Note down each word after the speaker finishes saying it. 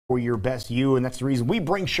for your best you, and that's the reason we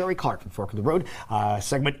bring Sheree Clark from Fork of the Road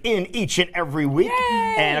segment in each and every week.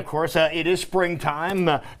 Yay! And of course, it is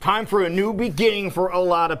springtime, time for a new beginning for a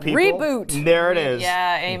lot of people. Reboot. There it is.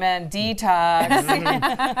 Yeah, amen. Detox.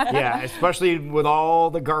 Yeah, especially with all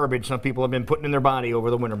the garbage some people have been putting in their body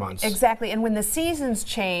over the winter months. Exactly, and when the seasons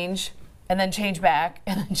change, and then change back,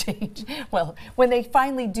 and then change. Well, when they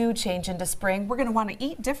finally do change into spring, we're going to want to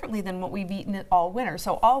eat differently than what we've eaten all winter.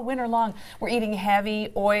 So all winter long, we're eating heavy,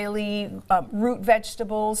 oily, root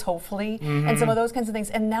vegetables, hopefully, and some of those kinds of things.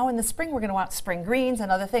 And now in the spring, we're going to want spring greens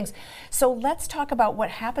and other things. So let's talk about what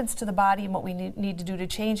happens to the body and what we need to do to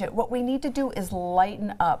change it. What we need to do is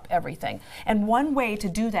lighten up everything. And one way to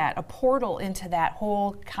do that, a portal into that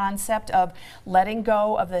whole concept of letting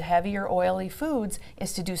go of the heavier, oily foods,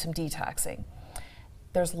 is to do some detox.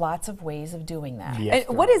 There's lots of ways of doing that. Yes,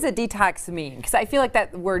 And what does a detox mean? Because I feel like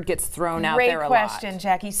that word gets thrown out there a lot. Great question,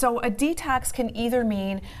 Jackie. So a detox can either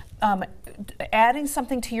mean adding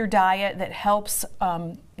something to your diet that helps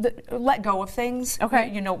let go of things. Okay.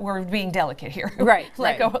 You know, we're being delicate here. Right.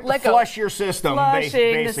 Let go. Flush your system, Flushing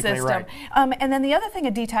basically, the system. right. And then the other thing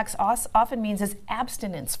a detox often means is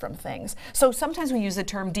abstinence from things. So sometimes we use the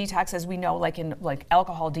term detox, as we know, like in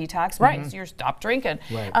alcohol detox. Right. So you stop drinking.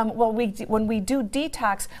 Right. Well, when we do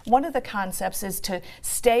detox, one of the concepts is to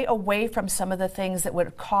stay away from some of the things that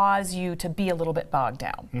would cause you to be a little bit bogged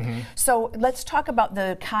down. So let's talk about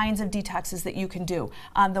the kinds of detoxes that you can do.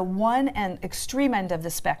 On the one and extreme end of the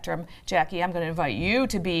spectrum, Jackie, I'm going to invite you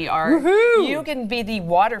to be you can be the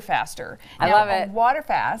water faster. I Now, love a it. water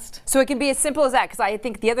fast. So it can be as simple as that, because I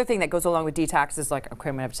think the other thing that goes along with detox is like, okay,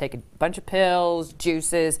 I'm gonna have to take a bunch of pills,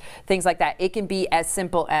 juices, things like that. It can be as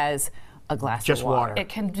simple as a glass Just of water. It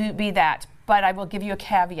can be that. But I will give you a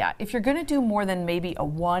caveat. If you're going to do more than maybe a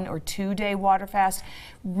 1 or 2 day water fast,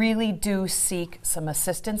 really do seek some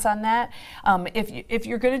assistance on that. If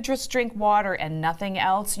you're going to just drink water and nothing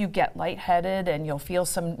else, you get lightheaded and you'll feel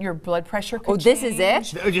your blood pressure could this is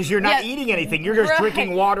change. it? Just, you're not eating anything. You're just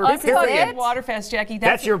drinking water. This is period. a water fast, Jackie.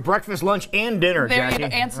 That's your breakfast, lunch, and dinner, There Jackie. you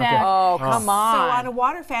go, and snack. Oh, come on. So on a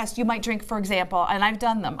water fast, you might drink, for example, and I've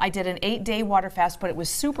done them. I did an 8-day water fast, but it was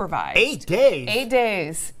supervised. 8 days? 8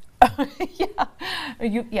 days.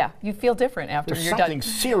 You feel different after There's you're something done.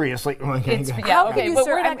 seriously. How Okay, can you but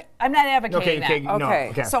serve- I'm not advocating Okay, that. no, Okay.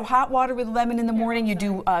 okay. So hot water with lemon in the morning, you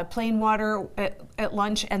do plain water at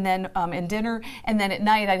lunch and then and dinner, and then at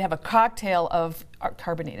night I'd have a cocktail of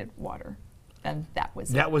carbonated water. And that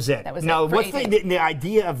was it. That was it. That was now, it. what's the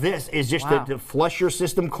idea of this is just Wow. to flush your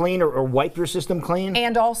system clean or wipe your system clean?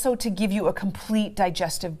 And also to give you a complete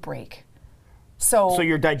digestive break. So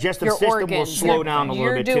your digestive Your system will organs. slow down a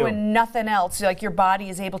little bit You're too. doing nothing else. Like your body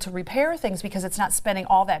is able to repair things because it's not spending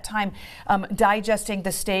all that time digesting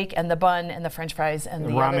the steak and the bun and the French fries and the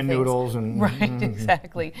other ramen things. noodles and right,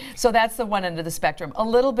 exactly. So that's the one end of the spectrum. A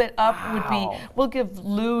little bit up would be. We'll give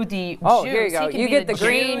Lou the Oh, juice. here you go. He can You be get the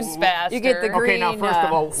green- juice faster. you get the Okay, now green, first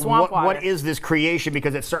of all, swamp water. what is this creation?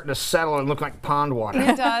 Because it's starting to settle and look like pond water.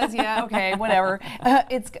 It does, yeah. Okay, whatever.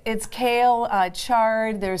 It's kale,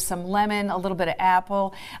 chard. There's some lemon, a little bit of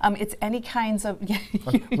apple. It's any kinds of.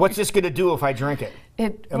 What's this going to do if I drink it?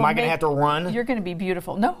 Am I going to have to run? You're going to be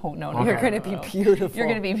beautiful. No. Okay. You're going to be beautiful. You're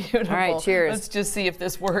going to be beautiful. All right, cheers. Let's just see if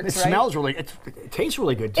this works. It right? smells really. It tastes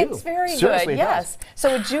really good too. It's very Seriously, good, it yes. does.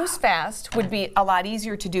 So a juice fast would be a lot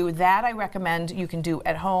easier to do. That I recommend you can do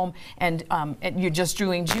at home, and you're just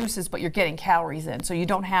doing juices, but you're getting calories in, so you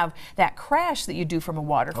don't have that crash that you do from a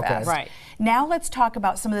water fast. Right. Now let's talk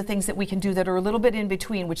about some of the things that we can do that are a little bit in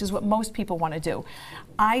between, which is what most people want to do.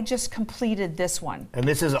 I just completed this one. And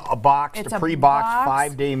this is a boxed, It's a a pre-boxed box.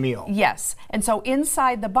 5-day meal. Yes, and so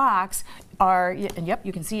inside the box are, and yep,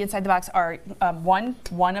 you can see inside the box are one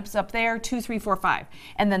up's up there, 2, 3, 4, 5,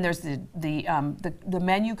 and then there's the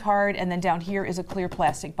menu card, and then down here is a clear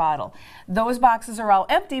plastic bottle. Those boxes are all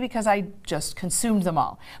empty because I just consumed them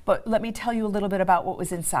all. But let me tell you a little bit about what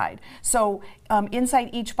was inside. So inside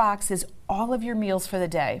each box is all of your meals for the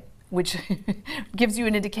day, which gives you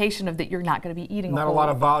an indication of that you're not going to be eating Not a lot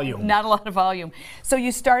of volume. Not a lot of volume. So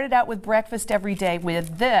you started out with breakfast every day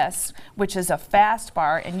with this, which is a fast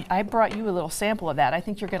bar, and I brought you a little sample of that. I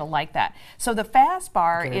think you're going to like that. So the fast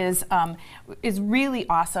bar is really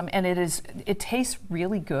awesome, and it tastes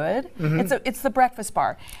really good. It's the breakfast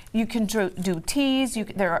bar. You can do teas.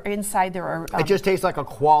 There are It just tastes like a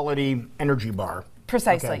quality energy bar.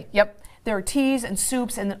 Precisely. Okay. Yep. There are teas and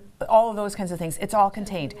soups and all of those kinds of things. It's all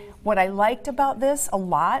contained. What I liked about this a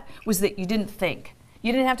lot was that you didn't think.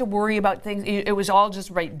 You didn't have to worry about things. It was all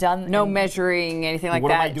just done. No measuring, anything like what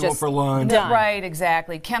that. What am I doing just for lunch? Done. Right,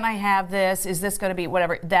 exactly. Can I have this? Is this going to be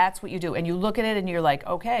whatever? That's what you do. And you look at it and you're like,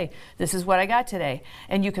 okay, this is what I got today.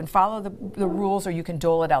 And you can follow the rules, or you can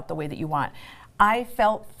dole it out the way that you want. I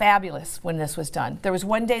felt fabulous when this was done. There was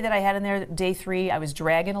one day that I had in there, day 3, I was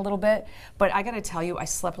dragging a little bit, but I got to tell you, I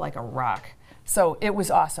slept like a rock. So it was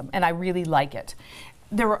awesome, and I really like it.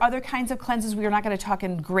 There were other kinds of cleanses. We are not going to talk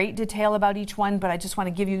in great detail about each one, but I just want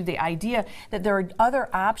to give you the idea that there are other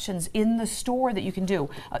options in the store that you can do.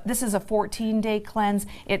 This is a 14-day cleanse.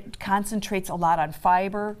 It concentrates a lot on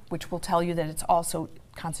fiber, which will tell you that it's also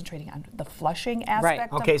concentrating on the flushing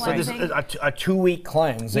aspect Okay, of so this cleansing. is a 2-week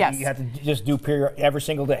cleanse that Yes. you have to just do every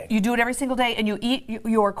single day. You do it every single day, and you eat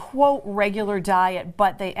your, quote, regular diet,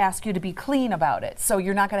 but they ask you to be clean about it. So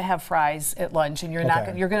you're not going to have fries at lunch, and you're not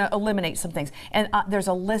gonna, you're going to eliminate some things. And there's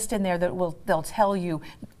a list in there that they'll tell you,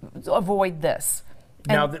 avoid this.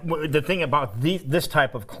 Now, the thing about this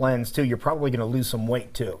type of cleanse, too, you're probably going to lose some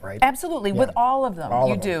weight, too, right? Absolutely, with all of them,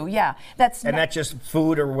 you do, yeah. And that's just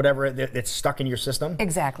food or whatever that's stuck in your system?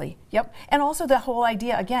 Exactly, yep. And also the whole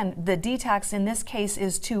idea, again, the detox in this case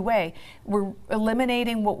is two-way. We're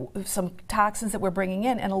eliminating some toxins that we're bringing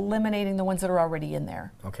in and eliminating the ones that are already in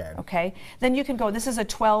there. Okay. Okay, then you can go, this is a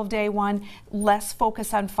 12-day one, less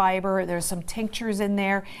focus on fiber, there's some tinctures in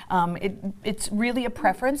there. It's really a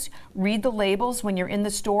preference. Read the labels when you're in the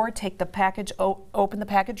store, take the package, open the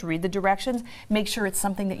package, read the directions, make sure it's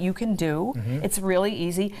something that you can do. It's really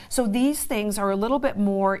easy. So these things are a little bit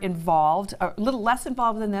more involved, a little less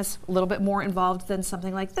involved than this, a little bit more involved than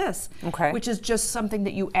something like this, which is just something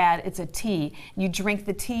that you add. It's a tea. You drink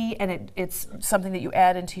the tea, and it's something that you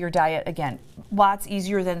add into your diet. Again, lots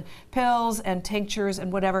easier than pills and tinctures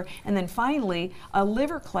and whatever. And then finally, a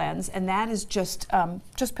liver cleanse, and that is just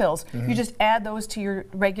pills. You just add those to your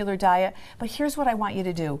regular diet. But here's what I want you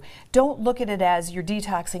to do. Don't look at it as you're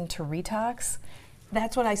detoxing to retox.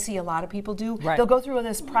 That's what I see a lot of people do. They'll go through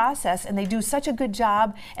this process and they do such a good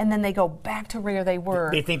job, and then they go back to where they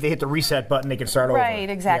were. They think they hit the reset button, they can start over. Right,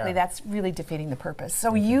 exactly. That's really defeating the purpose.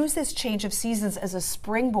 So use this change of seasons as a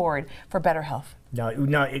springboard for better health. Now,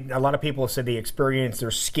 a lot of people have said they experience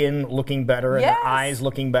their skin looking better and their eyes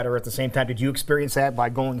looking better at the same time. Did you experience that by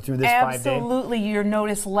going through this 5-day? Absolutely. You'll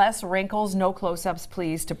notice less wrinkles, no close-ups,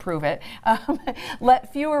 please, to prove it.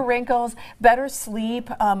 Fewer wrinkles, better sleep,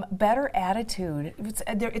 better attitude.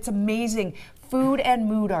 It's amazing. Food and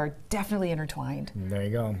mood are definitely intertwined. There you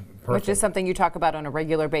go. Which is something you talk about on a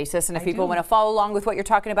regular basis. And if people want to follow along with what you're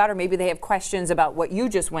talking about, or maybe they have questions about what you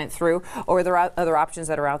just went through, or there are other options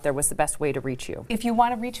that are out there, what's the best way to reach you? If you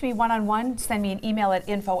want to reach me one-on-one, send me an email at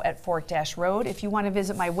info@fork-road. If you want to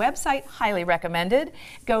visit my website, highly recommended,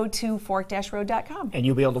 go to fork-road.com. And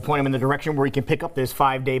you'll be able to point them in the direction where you can pick up this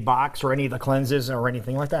 5-day box or any of the cleanses or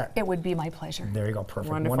anything like that. It would be my pleasure. There you go.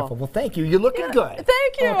 Perfect. Wonderful. Well, thank you. You're looking good.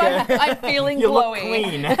 Thank you. Okay. I'm feeling you glowy. look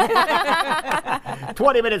clean.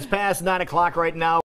 20 minutes past 9 o'clock right now.